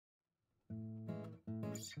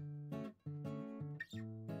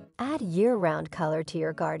Add year-round color to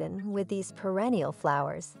your garden with these perennial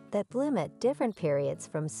flowers that bloom at different periods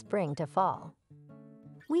from spring to fall.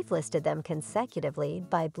 We've listed them consecutively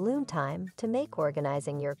by bloom time to make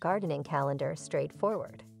organizing your gardening calendar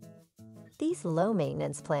straightforward. These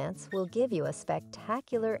low-maintenance plants will give you a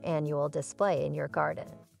spectacular annual display in your garden.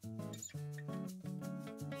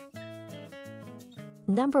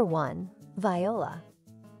 Number 1. Viola.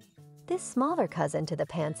 This smaller cousin to the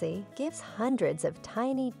pansy gives hundreds of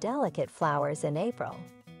tiny, delicate flowers in April.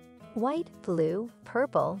 White, blue,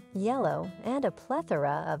 purple, yellow, and a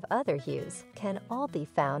plethora of other hues can all be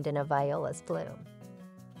found in a viola's bloom.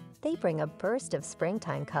 They bring a burst of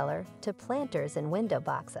springtime color to planters and window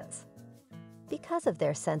boxes. Because of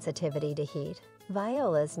their sensitivity to heat,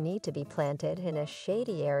 violas need to be planted in a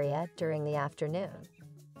shady area during the afternoon.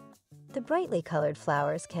 The brightly colored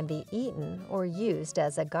flowers can be eaten or used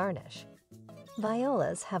as a garnish.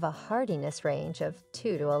 Violas have a hardiness range of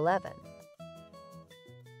 2 to 11.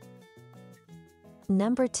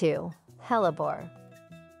 Number 2. Hellebore.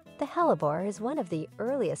 The hellebore is one of the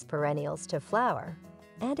earliest perennials to flower,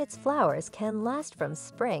 and its flowers can last from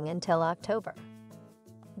spring until October.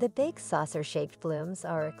 The big saucer-shaped blooms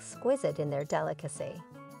are exquisite in their delicacy.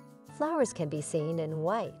 Flowers can be seen in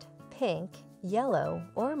white, pink, yellow,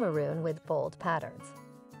 or maroon with bold patterns.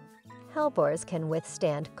 Hellebores can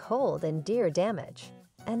withstand cold and deer damage,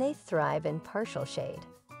 and they thrive in partial shade.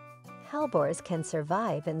 Hellebores can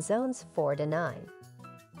survive in zones 4 to 9.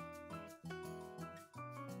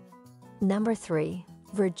 Number 3.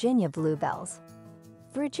 Virginia Bluebells.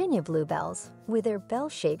 Virginia bluebells, with their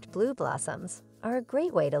bell-shaped blue blossoms, are a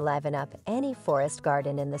great way to liven up any forest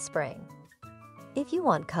garden in the spring. If you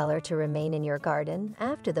want color to remain in your garden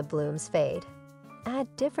after the blooms fade,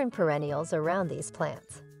 add different perennials around these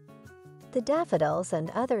plants. The daffodils and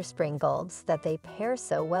other spring bulbs that they pair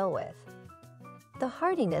so well with. The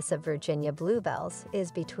hardiness of Virginia bluebells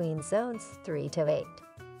is between zones 3 to 8.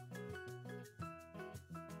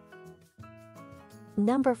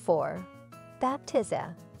 Number 4.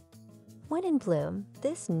 Baptisia. When in bloom,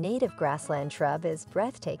 this native grassland shrub is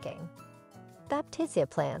breathtaking. Baptisia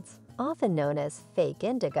plants, often known as fake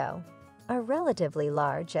indigo, are relatively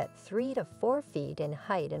large at 3 to 4 feet in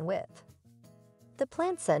height and width. The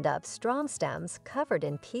plants send up strong stems covered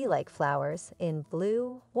in pea-like flowers in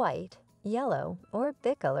blue, white, yellow, or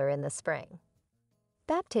bicolor in the spring.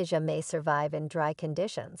 Baptisia may survive in dry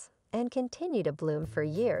conditions and continue to bloom for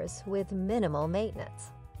years with minimal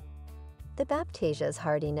maintenance. The Baptisia's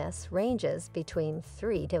hardiness ranges between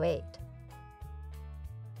 3 to 8.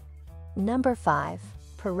 Number 5.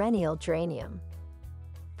 Perennial Geranium.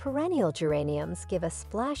 Perennial geraniums give a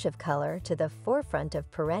splash of color to the forefront of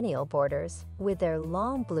perennial borders with their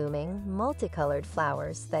long-blooming, multicolored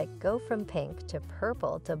flowers that go from pink to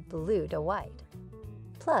purple to blue to white.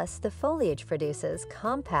 Plus, the foliage produces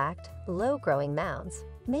compact, low-growing mounds,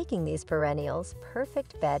 making these perennials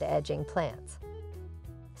perfect bed-edging plants.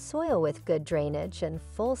 Soil with good drainage and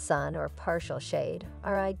full sun or partial shade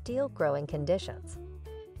are ideal growing conditions.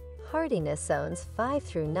 Hardiness zones 5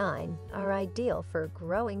 through 9 are ideal for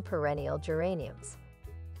growing perennial geraniums.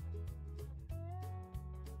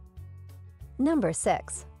 Number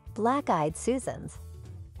 6. Black-eyed Susans.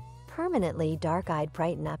 Permanently dark-eyed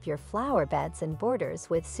brighten up your flower beds and borders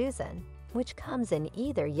with Susan, which comes in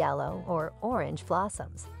either yellow or orange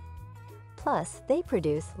blossoms. Plus, they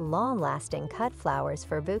produce long-lasting cut flowers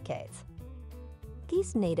for bouquets.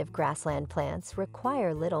 These native grassland plants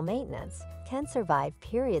require little maintenance, can survive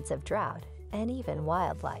periods of drought, and even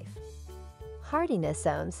wildlife. Hardiness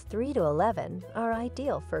zones 3 to 11 are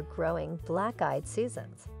ideal for growing black-eyed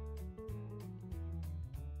Susans.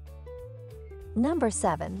 Number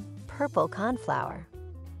 7. Purple coneflower.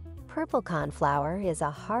 Purple coneflower is a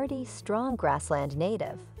hardy, strong grassland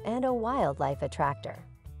native and a wildlife attractor.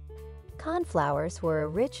 Coneflowers were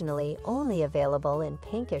originally only available in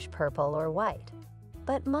pinkish purple or white,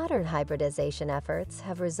 but modern hybridization efforts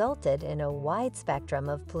have resulted in a wide spectrum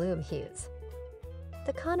of bloom hues.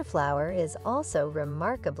 The coneflower is also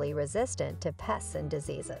remarkably resistant to pests and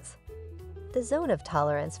diseases. The zone of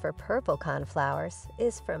tolerance for purple coneflowers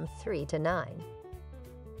is from 3 to 9.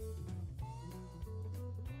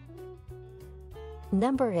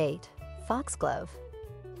 Number 8. Foxglove.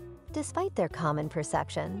 Despite their common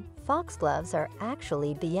perception, foxgloves are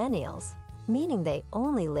actually biennials, meaning they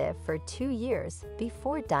only live for 2 years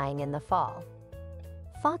before dying in the fall.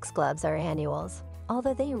 Foxgloves are annuals,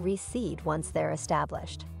 although they reseed once they're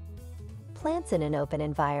established. Plants in an open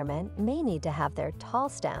environment may need to have their tall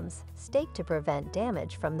stems staked to prevent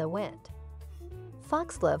damage from the wind.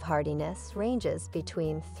 Foxglove hardiness ranges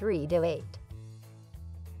between 3 to 8.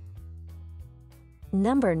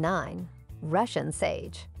 Number 9. Russian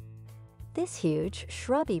Sage. This huge,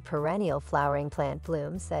 shrubby perennial flowering plant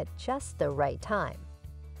blooms at just the right time,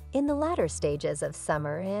 in the latter stages of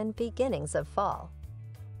summer and beginnings of fall.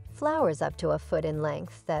 Flowers up to a foot in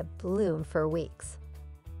length that bloom for weeks.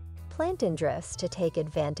 Plant in drifts to take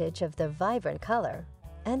advantage of the vibrant color,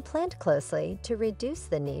 and plant closely to reduce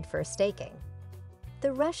the need for staking.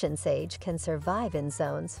 The Russian sage can survive in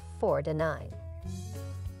zones 4 to 9.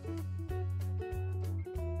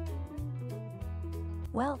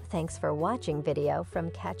 Well, thanks for watching video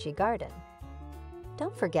from Catchy Garden.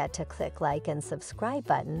 Don't forget to click like and subscribe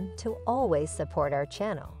button to always support our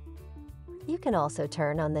channel. You can also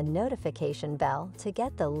turn on the notification bell to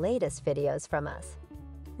get the latest videos from us.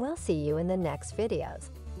 We'll see you in the next videos.